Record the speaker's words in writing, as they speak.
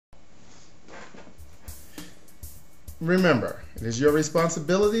remember, it is your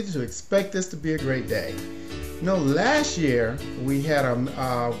responsibility to expect this to be a great day. You know, last year we had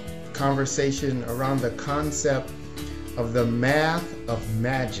a conversation around the concept of the math of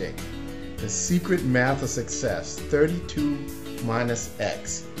magic, the secret math of success, 32 minus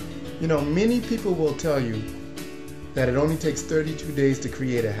X. You know, many people will tell you that it only takes 32 days to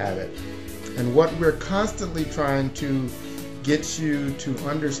create a habit. And what we're constantly trying to get you to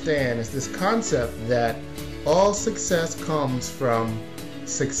understand is this concept that all success comes from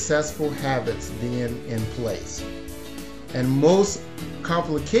successful habits being in place. And most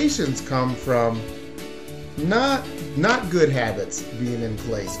complications come from not good habits being in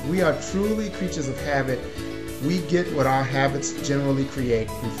place. We are truly creatures of habit. We get what our habits generally create.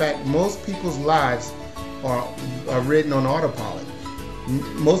 In fact, most people's lives are written on autopilot.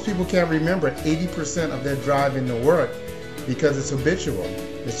 Most people can't remember 80% of their driving to work because it's habitual.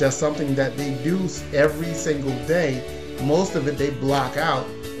 It's just something that they do every single day. Most of it they block out,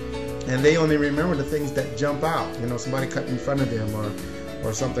 and they only remember the things that jump out. You know, somebody cut in front of them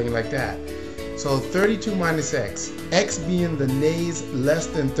or something like that. So 32 minus X. X being the days less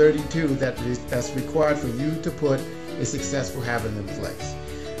than 32 that's required for you to put a successful habit in place.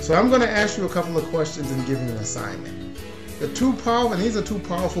 So I'm going to ask you a couple of questions and give you an assignment. These are two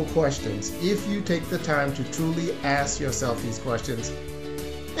powerful questions if you take the time to truly ask yourself these questions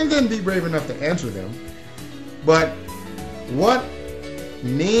and then be brave enough to answer them. But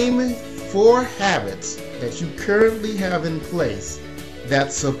name 4 habits that you currently have in place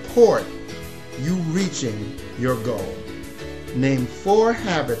that support you reaching your goal. Name 4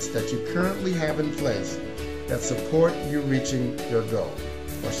 habits that you currently have in place that support you reaching your goal.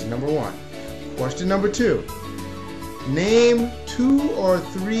 Question number 1. Question number 2. Name 2 or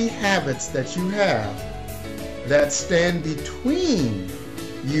 3 habits that you have that stand between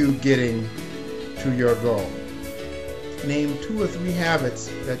you getting to your goal. Name 2 or 3 habits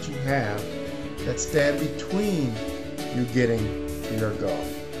that you have that stand between you getting to your goal.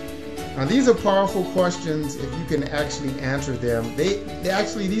 Now these are powerful questions if you can actually answer them.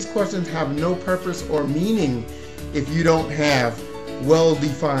 These questions have no purpose or meaning if you don't have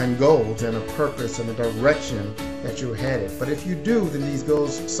well-defined goals and a purpose and a direction that you're headed. But if you do, then these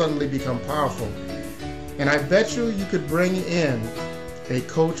goals suddenly become powerful. And I bet you could bring in a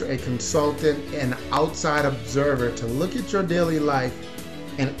coach, a consultant, an outside observer to look at your daily life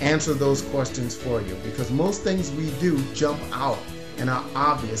and answer those questions for you, because most things we do jump out and are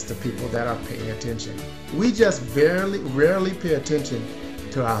obvious to people that are paying attention. We just rarely pay attention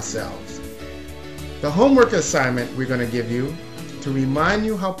to ourselves. The homework assignment we're going to give you to remind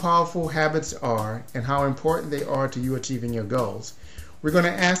you how powerful habits are and how important they are to you achieving your goals, we're going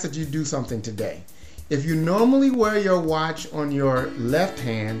to ask that you do something today. If you normally wear your watch on your left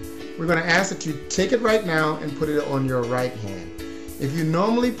hand, we're going to ask that you take it right now and put it on your right hand. If you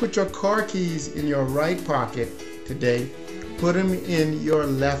normally put your car keys in your right pocket today, put them in your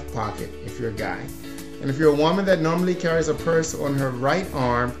left pocket if you're a guy. And if you're a woman that normally carries a purse on her right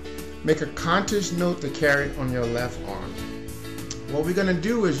arm, make a conscious note to carry it on your left arm. What we're going to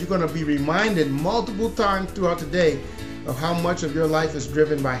do is you're going to be reminded multiple times throughout the day of how much of your life is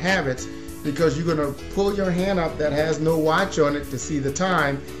driven by habits, because you're going to pull your hand up that has no watch on it to see the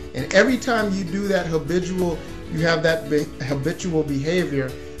time. And every time you do that habitual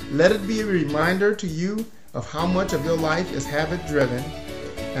behavior, let it be a reminder to you of how much of your life is habit driven,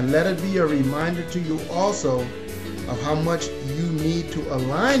 and let it be a reminder to you also of how much you need to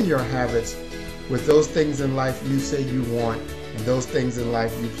align your habits with those things in life you say you want and those things in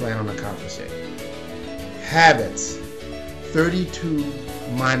life you plan on accomplishing. Habits, 32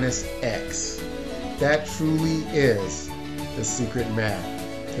 minus X. That truly is the secret math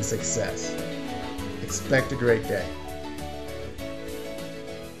to success. Expect a great day.